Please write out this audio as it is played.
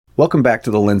Welcome back to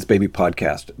the Lensbaby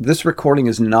podcast. This recording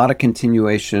is not a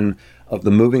continuation of the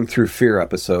Moving Through Fear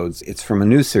episodes. It's from a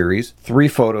new series, 3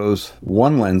 photos,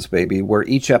 1 Lensbaby, where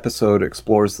each episode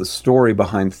explores the story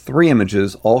behind 3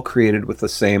 images, all created with the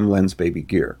same Lensbaby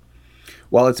gear.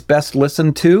 While it's best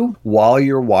listened to while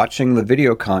you're watching the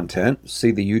video content,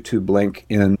 see the YouTube link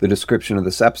in the description of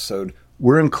this episode,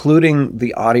 we're including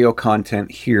the audio content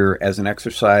here as an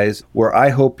exercise where I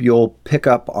hope you'll pick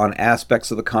up on aspects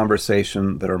of the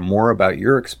conversation that are more about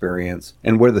your experience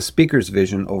and where the speaker's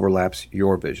vision overlaps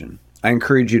your vision. I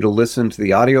encourage you to listen to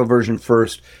the audio version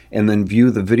first and then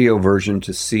view the video version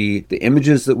to see the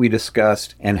images that we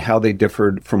discussed and how they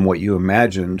differed from what you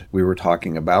imagined we were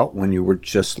talking about when you were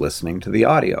just listening to the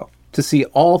audio. To see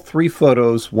all 3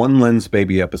 photos, 1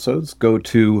 Lensbaby episodes, go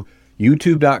to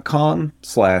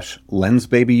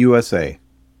youtube.com/LensbabyUSA.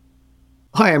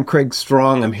 Hi, I'm Craig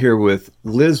Strong. I'm here with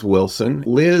Liz Willson.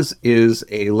 Liz is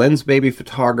a Lensbaby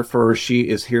photographer. She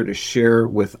is here to share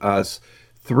with us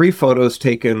 3 photos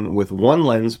taken with 1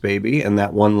 Lensbaby, and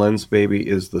that 1 Lensbaby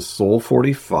is the Sol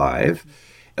 45.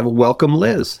 Welcome,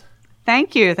 Liz.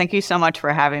 Thank you. Thank you so much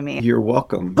for having me. You're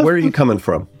welcome. Where are you coming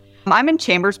from? I'm in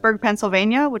Chambersburg,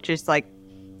 Pennsylvania, which is like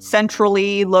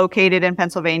centrally located in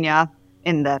Pennsylvania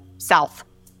in the South.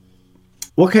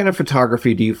 What kind of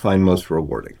photography do you find most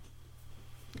rewarding?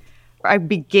 I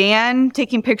began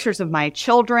taking pictures of my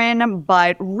children,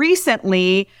 but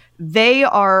recently they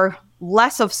are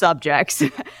less of subjects.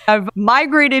 I've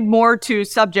migrated more to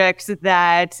subjects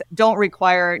that don't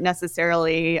require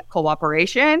necessarily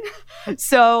cooperation.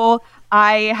 So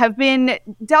I have been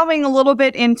delving a little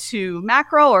bit into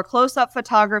macro or close-up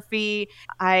photography.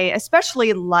 I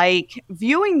especially like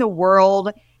viewing the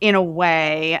world in a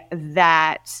way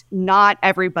that not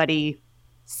everybody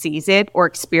sees it or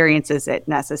experiences it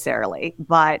necessarily,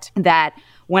 but that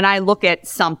when I look at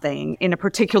something in a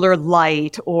particular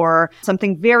light or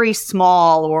something very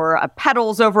small or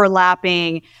petals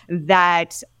overlapping,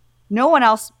 that no one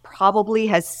else probably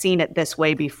has seen it this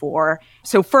way before.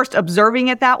 So first observing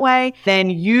it that way, then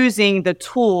using the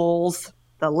tools,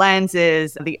 the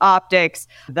lenses, the optics,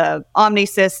 the Omni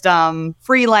system,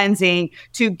 free lensing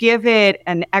to give it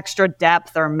an extra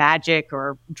depth or magic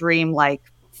or dream-like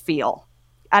feel.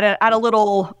 Add a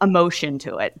little emotion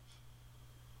to it.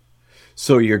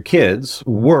 So your kids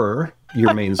were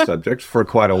your main subject for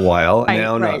quite a while. Right,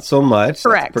 now, right. Not so much.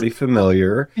 Correct. That's pretty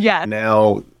familiar. Yeah.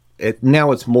 Now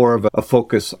it's more of a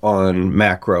focus on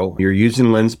macro. You're using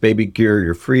Lensbaby gear,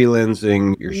 you're free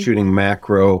lensing, you're shooting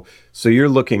macro. So you're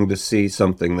looking to see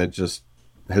something that just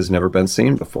has never been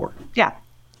seen before. Yeah.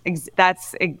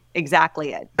 That's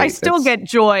exactly it. I still get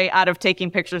joy out of taking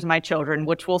pictures of my children,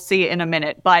 which we'll see in a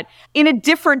minute, but in a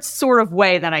different sort of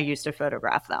way than I used to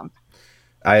photograph them.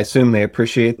 I assume they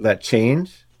appreciate that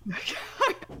change?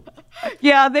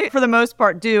 Yeah, they, for the most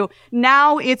part, do.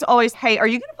 Now it's always, hey, are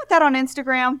you going to put that on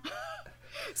Instagram?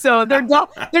 So they're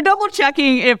double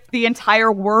checking if the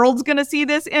entire world's going to see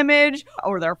this image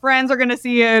or their friends are going to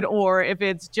see it or if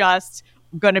it's just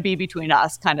going to be between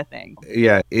us kind of thing.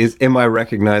 Yeah. Am I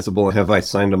recognizable? Have I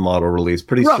signed a model release?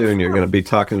 Pretty soon you're going to be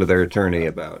talking to their attorney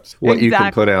about what you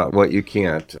can put out, what you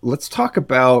can't. Let's talk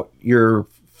about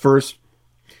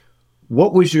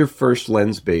what was your first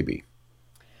Lensbaby?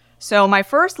 So my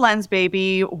first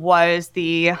Lensbaby was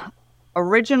the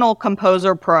original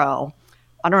Composer Pro.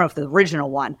 I don't know if the original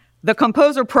one. The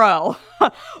Composer Pro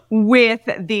with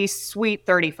the Sweet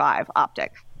 35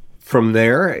 optic. From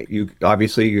there, you got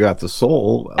the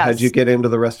Sol. Yes. How'd you get into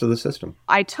the rest of the system?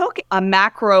 I took a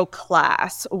macro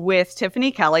class with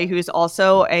Tiffany Kelly, who's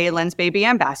also a Lensbaby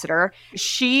ambassador.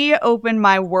 She opened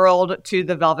my world to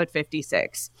the Velvet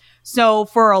 56. So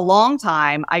for a long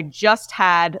time, I just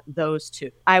had those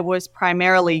 2. I was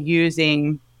primarily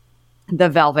using the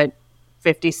Velvet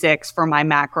 56 for my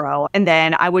macro. And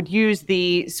then I would use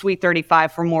the Sweet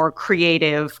 35 for more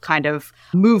creative kind of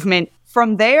movement.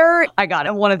 From there, I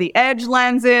got one of the edge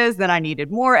lenses, then I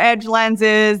needed more edge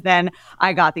lenses, then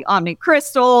I got the Omni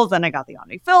crystals, then I got the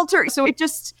Omni filter. So it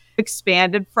just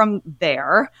expanded from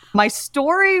there. My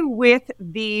story with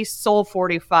the Sol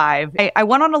 45, I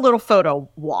went on a little photo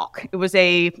walk. It was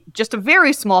just a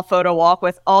very small photo walk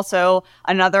with also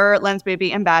another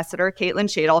Lensbaby ambassador, Caitlin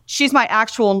Shadle. She's my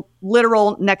actual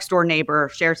literal next door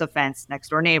neighbor, shares a fence next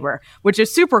door neighbor, which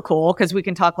is super cool because we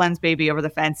can talk Lensbaby over the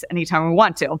fence anytime we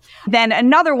want to. Then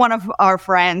another one of our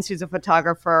friends who's a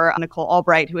photographer, Nicole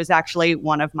Albright, who is actually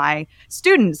one of my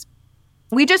students.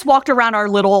 We just walked around our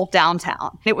little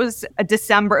downtown. It was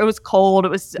December. It was cold. It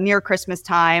was near Christmas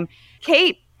time.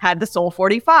 Kate had the Sol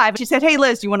 45. She said, hey,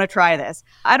 Liz, do you want to try this?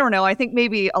 I don't know. I think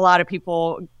maybe a lot of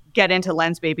people get into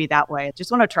Lensbaby that way. Just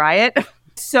want to try it.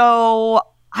 So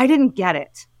I didn't get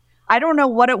it. I don't know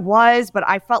what it was, but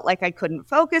I felt like I couldn't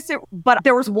focus it. But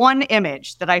there was one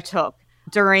image that I took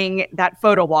during that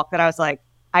photo walk that I was like,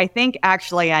 I think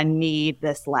actually I need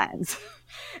this lens.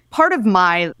 Part of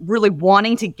my really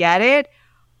wanting to get it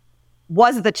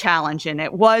was the challenge in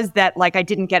it, was that like I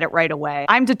didn't get it right away.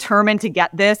 I'm determined to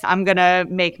get this. I'm going to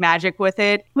make magic with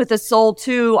it. With the Soul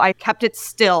 2, I kept it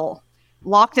still,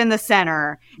 locked in the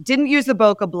center, didn't use the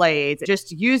bokeh blades,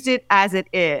 just used it as it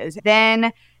is.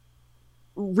 Then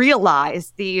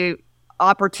realized the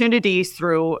opportunities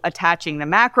through attaching the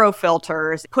macro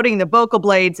filters, putting the bokeh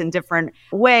blades in different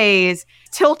ways,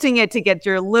 tilting it to get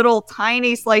your little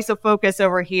tiny slice of focus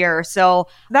over here. So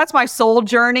that's my Soul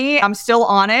journey. I'm still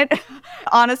on it.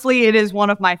 Honestly, it is one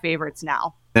of my favorites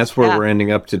now. That's where we're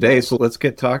ending up today. So let's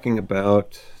get talking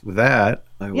about that.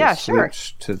 I will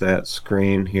switch to that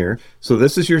screen here. So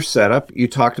this is your setup. You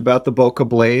talked about the bokeh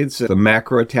blades, the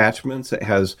macro attachments. It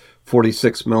has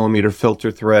 46 millimeter filter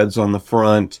threads on the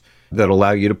front that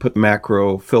allow you to put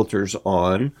macro filters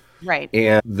on. Right.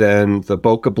 And then the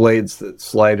bokeh blades that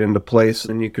slide into place,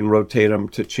 and you can rotate them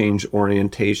to change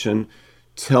orientation.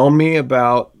 Tell me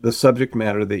about the subject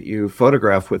matter that you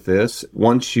photographed with this.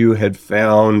 Once you had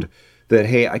found that,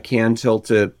 hey, I can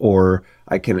tilt it or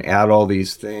I can add all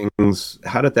these things,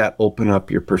 how did that open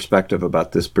up your perspective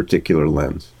about this particular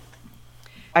lens?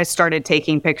 I started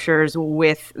taking pictures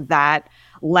with that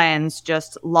lens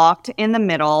just locked in the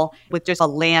middle with just a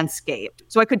landscape.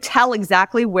 So I could tell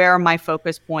exactly where my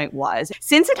focus point was.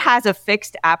 Since it has a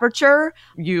fixed aperture,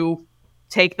 you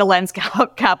take the lens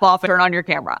cap off and turn on your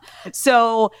camera.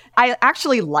 So I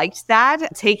actually liked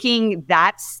that, taking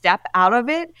that step out of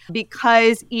it,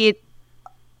 because it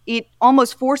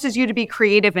almost forces you to be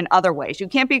creative in other ways. You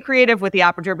can't be creative with the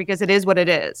aperture because it is what it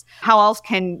is. How else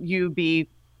can you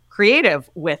be creative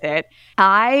with it?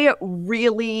 I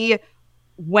really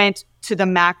went to the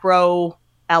macro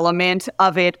element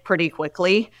of it pretty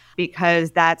quickly because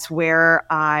that's where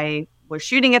I was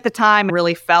shooting at the time and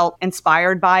really felt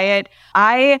inspired by it.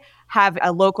 I have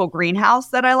a local greenhouse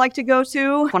that I like to go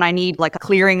to when I need like a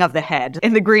clearing of the head.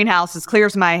 In the greenhouse, it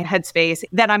clears my headspace.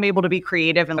 Then I'm able to be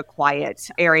creative in a quiet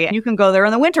area. You can go there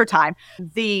in the wintertime.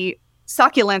 The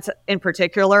succulents in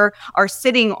particular are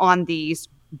sitting on these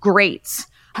grates.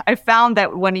 I found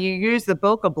that when you use the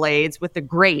bokeh blades with the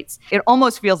grates, it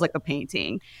almost feels like a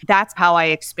painting. That's how I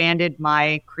expanded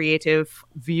my creative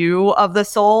view of the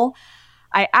Soul.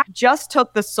 I just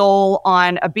took the Soul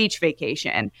on a beach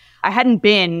vacation. I hadn't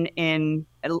been in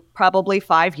probably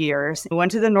 5 years. I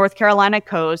went to the North Carolina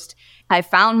coast. I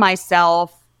found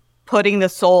myself putting the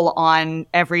Soul on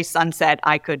every sunset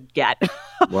I could get.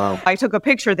 Wow. I took a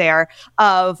picture there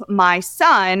of my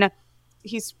son.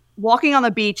 He's walking on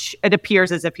the beach. It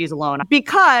appears as if he's alone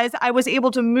because I was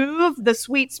able to move the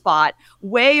sweet spot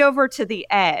way over to the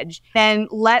edge and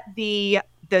let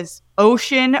this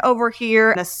ocean over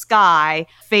here, the sky,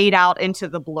 fade out into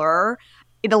the blur.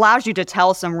 It allows you to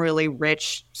tell some really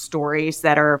rich stories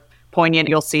that are poignant.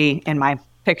 You'll see in my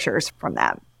pictures from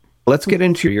that. Let's get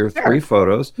into your three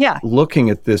photos. Yeah. Looking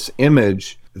at this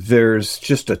image, there's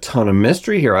just a ton of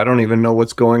mystery here. I don't even know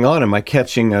what's going on. Am I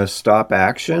catching a stop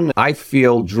action? I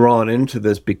feel drawn into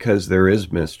this because there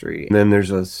is mystery. And then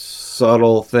there's a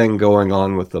subtle thing going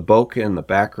on with the bokeh in the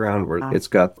background where it's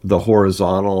got the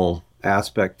horizontal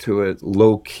aspect to it,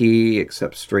 low key,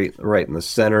 except straight right in the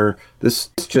center. This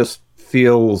just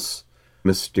feels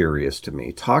mysterious to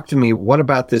me. Talk to me. What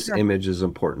about this image is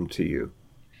important to you?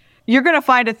 You're going to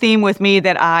find a theme with me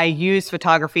that I use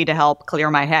photography to help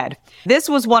clear my head. This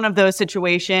was one of those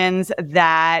situations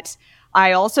that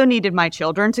I also needed my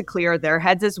children to clear their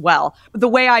heads as well. The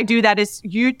way I do that is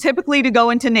typically to go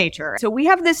into nature. So we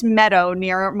have this meadow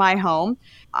near my home.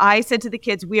 I said to the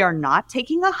kids, we are not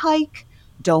taking a hike.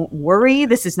 Don't worry,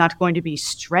 this is not going to be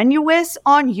strenuous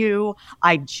on you.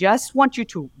 I just want you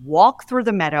to walk through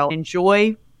the meadow,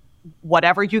 enjoy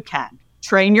whatever you can.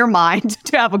 Train your mind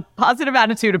to have a positive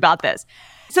attitude about this.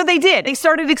 So they did. They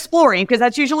started exploring because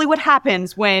that's usually what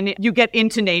happens when you get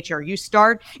into nature. You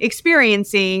start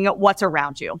experiencing what's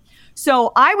around you.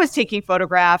 So I was taking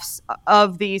photographs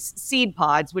of these seed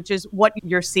pods, which is what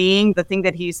you're seeing, the thing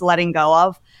that he's letting go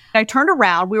of. I turned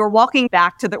around. We were walking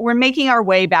we're making our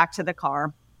way back to the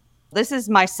car. This is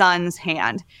my son's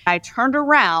hand. I turned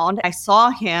around. I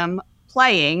saw him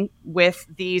playing with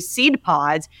these seed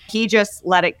pods. He just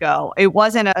let it go. It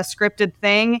wasn't a scripted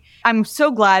thing. I'm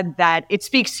so glad that it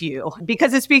speaks to you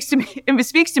because it speaks to me. It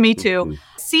speaks to me too.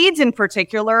 Seeds in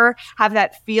particular have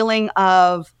that feeling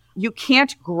of you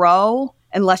can't grow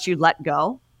unless you let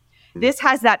go. This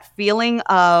has that feeling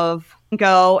of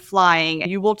go flying.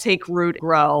 You will take root,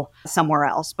 grow somewhere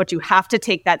else, but you have to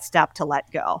take that step to let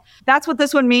go. That's what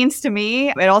this one means to me.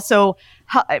 It also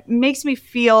it makes me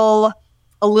feel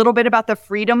a little bit about the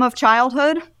freedom of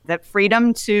childhood, that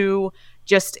freedom to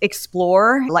just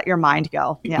explore, let your mind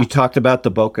go. Yeah. You talked about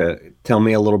the bokeh. Tell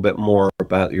me a little bit more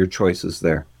about your choices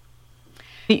there.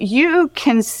 You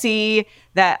can see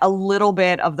that a little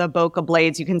bit of the bokeh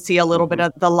blades, you can see a little bit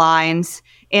of the lines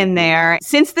in there.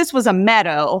 Since this was a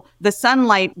meadow, the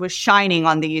sunlight was shining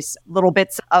on these little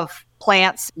bits of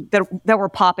plants that were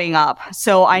popping up.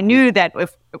 So I knew that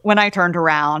when I turned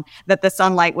around, that the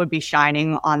sunlight would be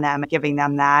shining on them, giving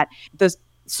them that. The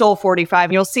Soul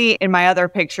 45, you'll see in my other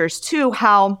pictures too,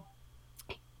 how,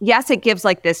 yes, it gives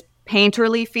like this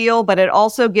painterly feel, but it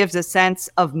also gives a sense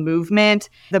of movement.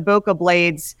 The bokeh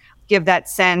blades give that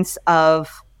sense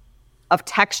of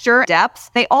texture, depth.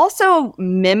 They also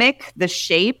mimic the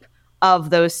shape of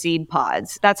those seed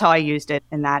pods. That's how I used it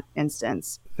in that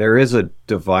instance. There is a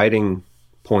dividing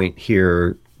point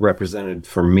here represented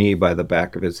for me by the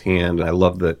back of his hand. I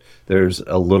love that there's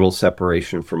a little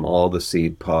separation from all the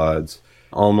seed pods.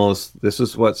 Almost, this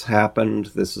is what's happened.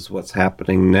 This is what's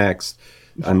happening next.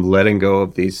 I'm letting go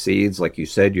of these seeds. Like you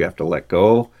said, you have to let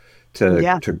go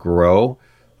to grow.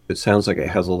 It sounds like it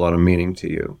has a lot of meaning to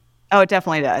you. Oh, it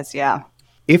definitely does. Yeah.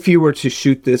 If you were to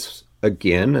shoot this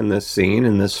again in this scene,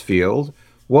 in this field,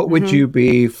 what would you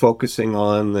be focusing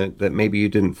on that maybe you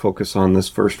didn't focus on this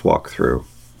first walkthrough?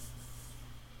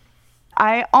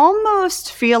 I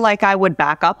almost feel like I would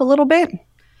back up a little bit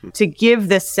to give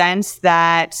the sense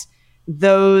that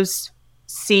those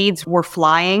seeds were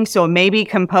flying. So maybe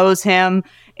compose him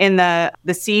in the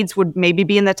seeds would maybe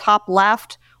be in the top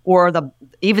left or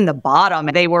even the bottom.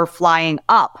 They were flying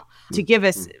up to give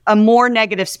us a more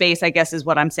negative space, I guess is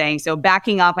what I'm saying. So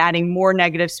backing up, adding more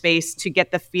negative space to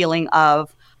get the feeling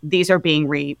of these are being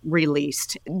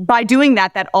released. By doing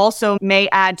that, that also may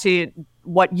add to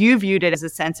what you viewed it as a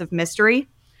sense of mystery.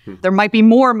 There might be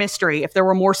more mystery if there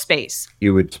were more space.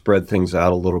 You would spread things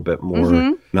out a little bit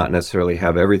more, not necessarily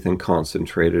have everything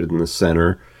concentrated in the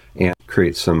center, and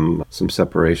create some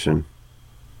separation.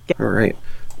 Yeah. All right,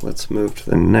 let's move to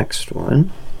the next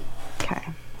one.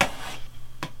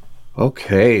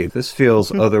 Okay, this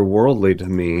feels otherworldly to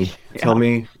me. Yeah. Tell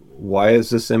me, why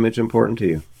is this image important to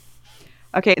you?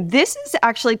 Okay, this is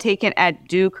actually taken at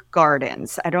Duke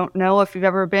Gardens. I don't know if you've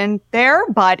ever been there,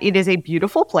 but it is a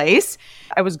beautiful place.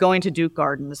 I was going to Duke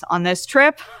Gardens on this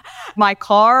trip. My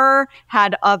car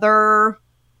had other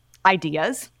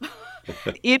ideas.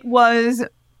 It was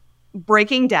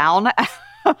breaking down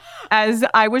as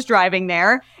I was driving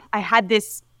there. I had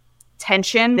this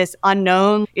tension, this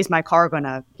unknown. Is my car going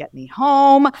to get me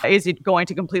home? Is it going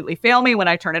to completely fail me when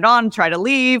I turn it on, try to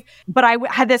leave? But I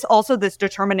had this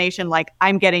determination, like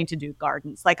I'm getting to Duke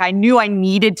Gardens. Like I knew I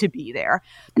needed to be there.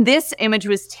 This image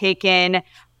was taken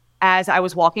as I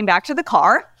was walking back to the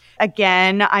car.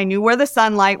 Again, I knew where the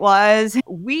sunlight was.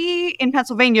 We in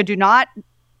Pennsylvania do not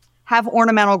have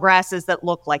ornamental grasses that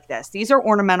look like this. These are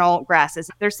ornamental grasses.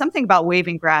 There's something about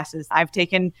waving grasses. I've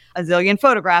taken a zillion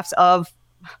photographs of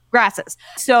grasses.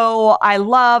 So I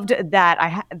loved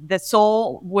that the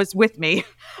soul was with me,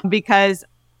 because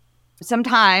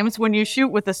sometimes when you shoot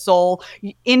with the soul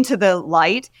into the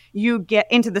light, you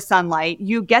get into the sunlight,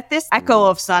 you get this echo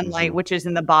of sunlight, which is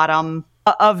in the bottom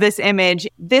of this image.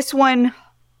 This one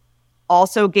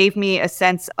also gave me a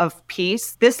sense of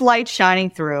peace. This light shining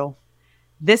through.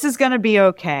 This is going to be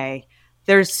okay.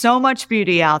 There's so much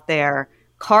beauty out there.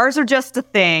 Cars are just a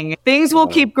thing. Things will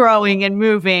keep growing and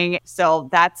moving. So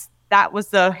that was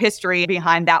the history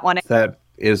behind that one. That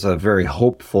is a very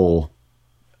hopeful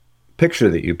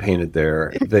picture that you painted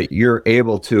there, that you're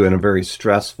able to, in a very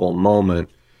stressful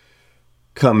moment,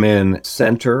 come in,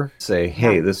 center, say,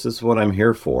 hey, this is what I'm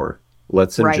here for.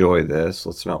 Let's enjoy this.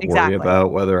 Let's not worry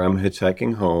about whether I'm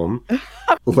hitchhiking home.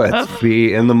 Let's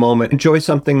be in the moment. Enjoy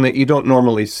something that you don't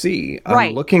normally see.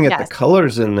 I'm looking at the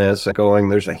colors in this going,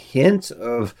 there's a hint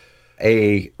of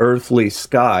a earthly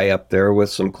sky up there with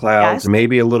some clouds,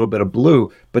 maybe a little bit of blue,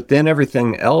 but then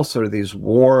everything else are these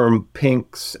warm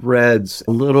pinks, reds,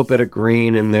 a little bit of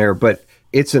green in there, but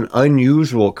it's an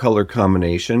unusual color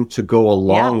combination to go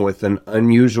along with an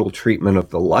unusual treatment of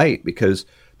the light, because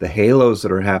the halos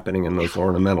that are happening in those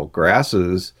ornamental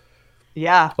grasses,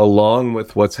 along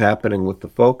with what's happening with the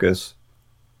focus.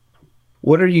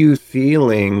 What are you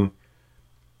feeling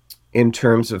in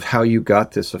terms of how you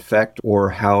got this effect,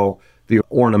 or how the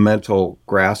ornamental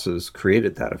grasses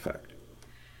created that effect?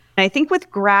 I think with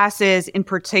grasses in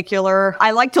particular, I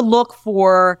like to look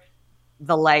for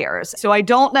the layers. So I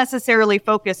don't necessarily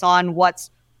focus on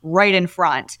what's right in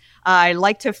front. I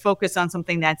like to focus on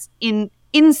something that's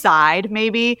inside,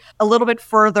 maybe a little bit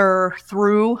further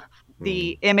through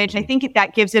the image. I think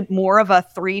that gives it more of a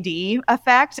 3D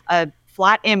effect. A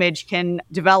flat image can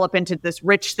develop into this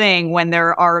rich thing when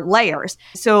there are layers.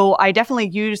 So I definitely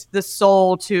use the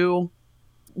sole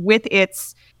with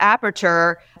its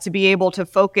aperture to be able to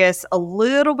focus a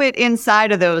little bit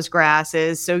inside of those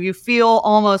grasses. So you feel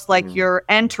almost like you're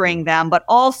entering them, but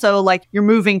also like you're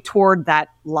moving toward that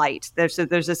light. There's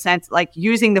a sense like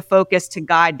using the focus to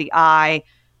guide the eye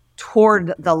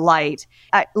toward the light.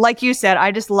 Like you said,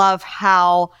 I just love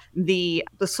how the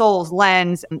sole's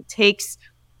lens takes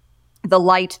the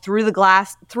light through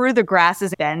the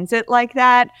grasses, bends it like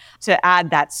that to add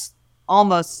that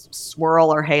almost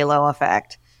swirl or halo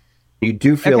effect. You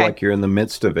do feel like you're in the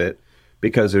midst of it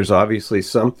because there's obviously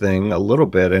something, a little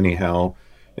bit anyhow,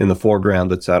 in the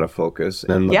foreground that's out of focus.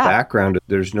 And in the background,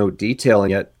 there's no detail, and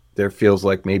yet there feels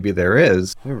like maybe there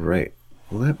is. All right.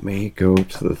 Let me go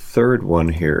to the third one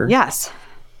here. Yes.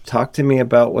 Talk to me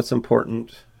about what's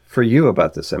important for you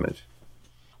about this image.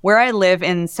 Where I live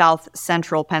in South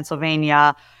Central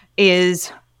Pennsylvania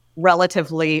is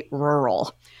relatively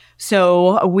rural.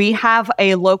 So we have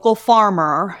a local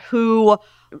farmer who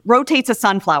rotates a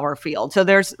sunflower field. So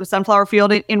there's a sunflower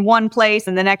field in one place,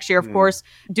 and the next year, of course,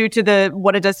 due to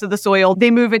what it does to the soil,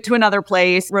 they move it to another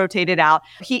place, rotate it out.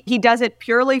 He does it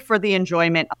purely for the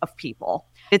enjoyment of people.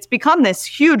 It's become this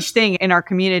huge thing in our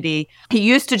community. He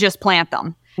used to just plant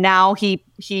them. Now he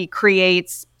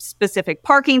creates specific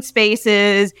parking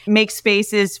spaces, makes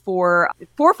spaces for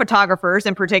photographers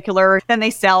in particular. Then they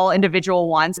sell individual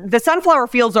ones. The sunflower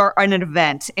fields are an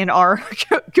event in our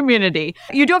community.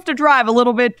 You do have to drive a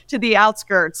little bit to the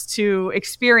outskirts to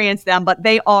experience them, but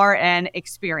they are an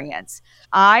experience.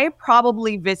 I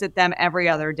probably visit them every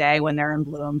other day when they're in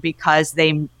bloom because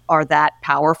they are that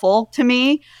powerful to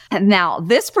me. And now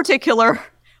this particular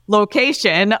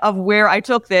location of where I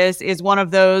took this is one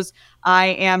of those I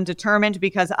am determined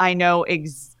because I know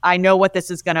what this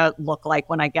is going to look like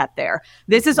when I get there.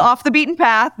 This is off the beaten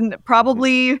path.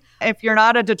 Probably if you're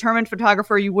not a determined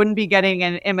photographer, you wouldn't be getting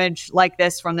an image like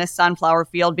this from this sunflower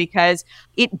field because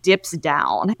it dips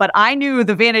down. But I knew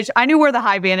where the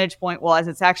high vantage point was.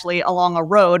 It's actually along a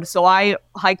road. So I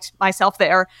hiked myself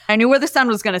there. I knew where the sun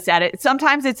was going to set.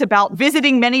 Sometimes it's about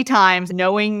visiting many times,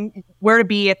 knowing where to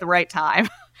be at the right time.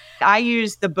 I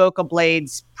use the bokeh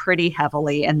blades pretty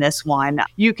heavily in this one.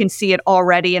 You can see it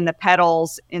already in the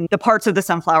petals, in the parts of the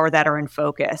sunflower that are in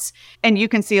focus. And you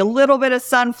can see a little bit of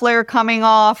sun flare coming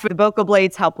off. The bokeh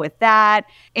blades help with that.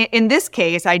 In this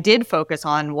case, I did focus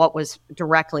on what was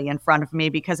directly in front of me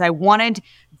because I wanted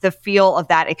the feel of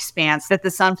that expanse, that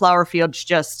the sunflower fields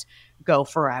just go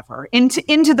forever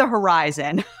into the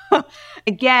horizon.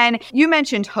 Again, you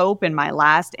mentioned hope in my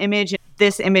last image.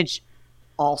 This image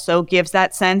also gives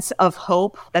that sense of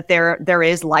hope that there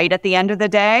is light at the end of the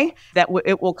day, that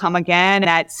it will come again.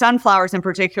 That sunflowers in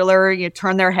particular, you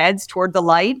turn their heads toward the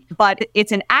light, but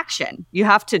it's an action. You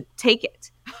have to take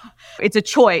it. It's a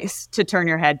choice to turn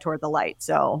your head toward the light.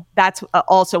 So that's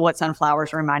also what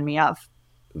sunflowers remind me of.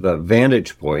 The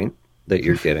vantage point that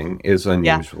you're getting is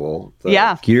unusual.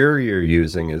 The gear you're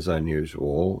using is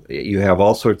unusual. You have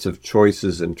all sorts of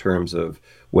choices in terms of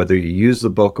whether you use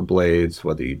the bokeh blades,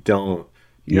 whether you don't.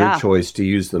 Your choice to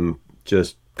use them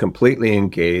just completely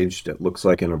engaged. It looks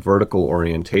like in a vertical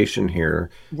orientation here.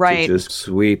 Right. To just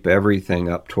sweep everything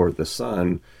up toward the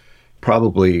sun.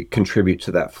 Probably contribute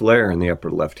to that flare in the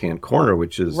upper left-hand corner,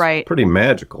 which is pretty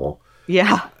magical.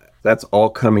 Yeah. That's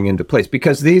all coming into place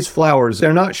because these flowers,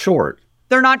 they're not short.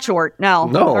 They're not short. No.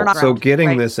 They're not so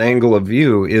getting this angle of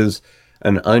view is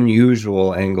an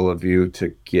unusual angle of view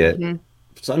to get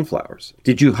sunflowers.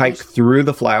 Did you hike through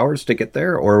the flowers to get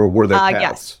there, or were there paths?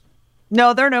 Yes.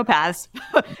 No, there are no paths.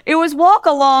 It was walk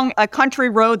along a country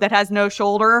road that has no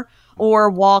shoulder,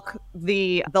 or walk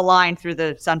the line through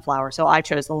the sunflower. So I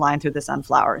chose the line through the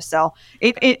sunflowers. So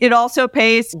it also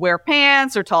pays wear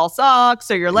pants or tall socks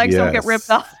so your legs don't get ripped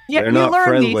off. Yeah, you learn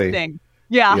friendly. These things.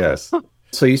 Yeah. Yes.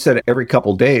 So you said every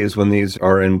couple days when these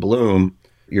are in bloom,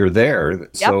 you're there. Yep.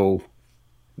 So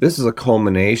this is a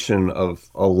culmination of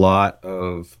a lot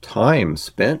of time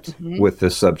spent with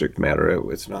this subject matter.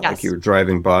 It's not like you were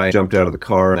driving by, jumped out of the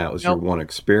car, and that was your one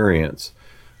experience.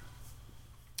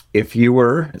 If you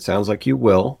were, it sounds like you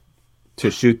will, to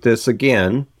shoot this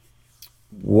again,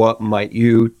 what might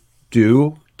you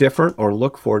do different or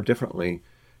look for differently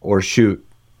or shoot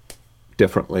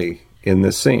differently in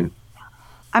this scene?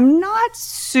 I'm not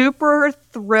super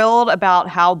thrilled about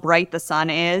how bright the sun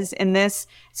is in this.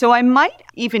 So I might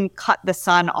even cut the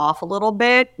sun off a little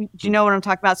bit. Do you know what I'm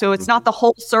talking about? So it's not the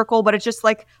whole circle, but it's just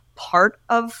like part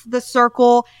of the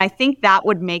circle. I think that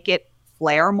would make it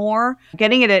flare more.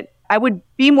 I would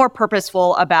be more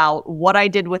purposeful about what I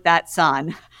did with that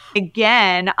sun.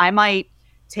 Again, I might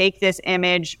take this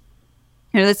image.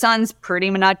 The sun's pretty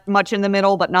much in the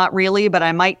middle, but not really. But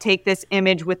I might take this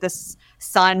image with the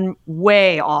sun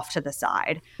way off to the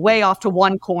side, way off to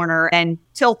one corner, and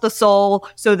tilt the soul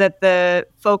so that the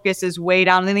focus is way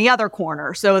down in the other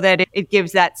corner so that it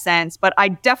gives that sense. But I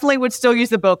definitely would still use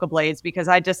the bokeh blades because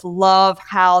I just love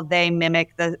how they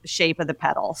mimic the shape of the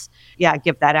petals. Yeah,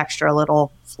 give that extra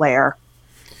little flair.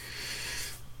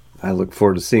 I look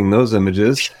forward to seeing those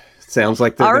images. Sounds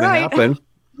like they're going to happen.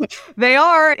 They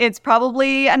are. It's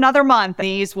probably another month.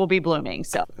 These will be blooming.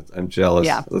 So I'm jealous.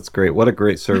 Yeah. That's great. What a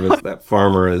great service that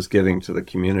farmer is giving to the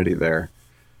community there.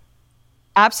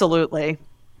 Absolutely.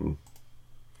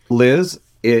 Liz,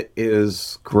 it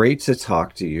is great to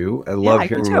talk to you. I love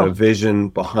hearing the vision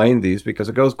behind these because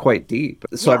it goes quite deep.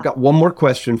 So I've got one more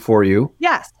question for you.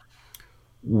 Yes.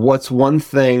 What's one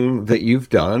thing that you've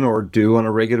done or do on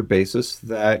a regular basis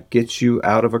that gets you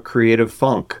out of a creative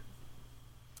funk?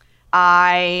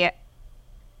 I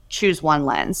choose one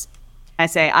lens. I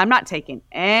say, I'm not taking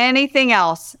anything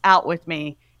else out with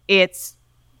me. It's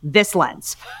this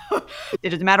lens.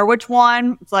 It doesn't matter which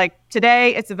one. It's like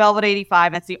today, it's a Velvet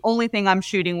 85. That's the only thing I'm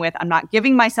shooting with. I'm not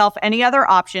giving myself any other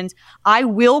options. I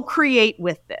will create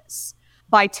with this.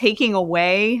 By taking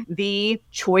away the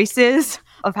choices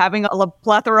of having a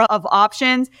plethora of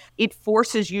options, it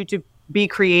forces you to be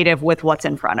creative with what's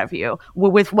in front of you,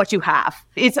 with what you have.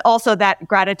 It's also that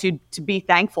gratitude to be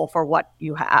thankful for what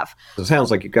you have. It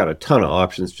sounds like you've got a ton of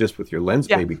options just with your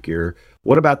Lensbaby gear.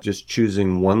 What about just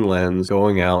choosing one lens,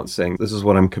 going out and saying, this is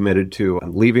what I'm committed to?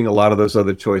 I'm leaving a lot of those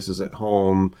other choices at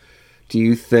home. Do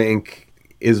you think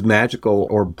is magical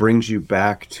or brings you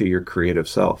back to your creative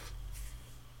self?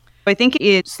 I think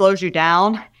it slows you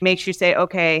down, makes you say,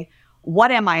 okay,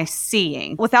 what am I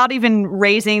seeing? Without even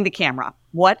raising the camera,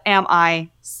 what am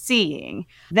I seeing?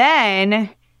 Then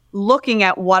looking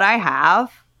at what I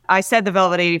have, I said the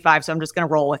Velvet 85, so I'm just going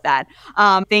to roll with that.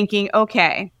 Thinking,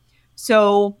 okay,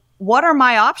 so what are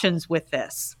my options with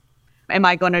this? Am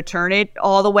I going to turn it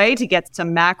all the way to get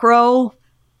some macro?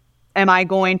 Am I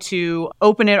going to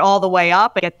open it all the way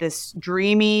up and get this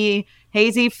dreamy,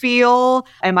 hazy feel?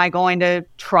 Am I going to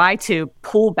try to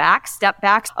pull back, step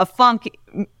back? A funk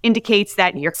indicates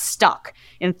that you're stuck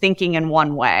in thinking in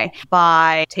one way.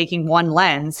 By taking one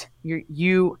lens,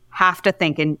 you have to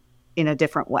think in a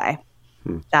different way.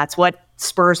 That's what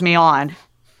spurs me on.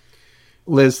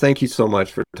 Liz, thank you so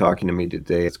much for talking to me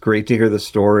today. It's great to hear the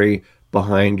story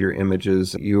behind your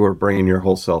images. You are bringing your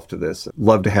whole self to this.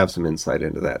 Love to have some insight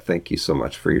into that. Thank you so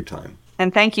much for your time.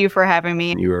 And thank you for having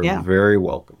me. You are very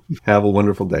welcome. Have a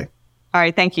wonderful day. All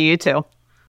right. Thank you. You too.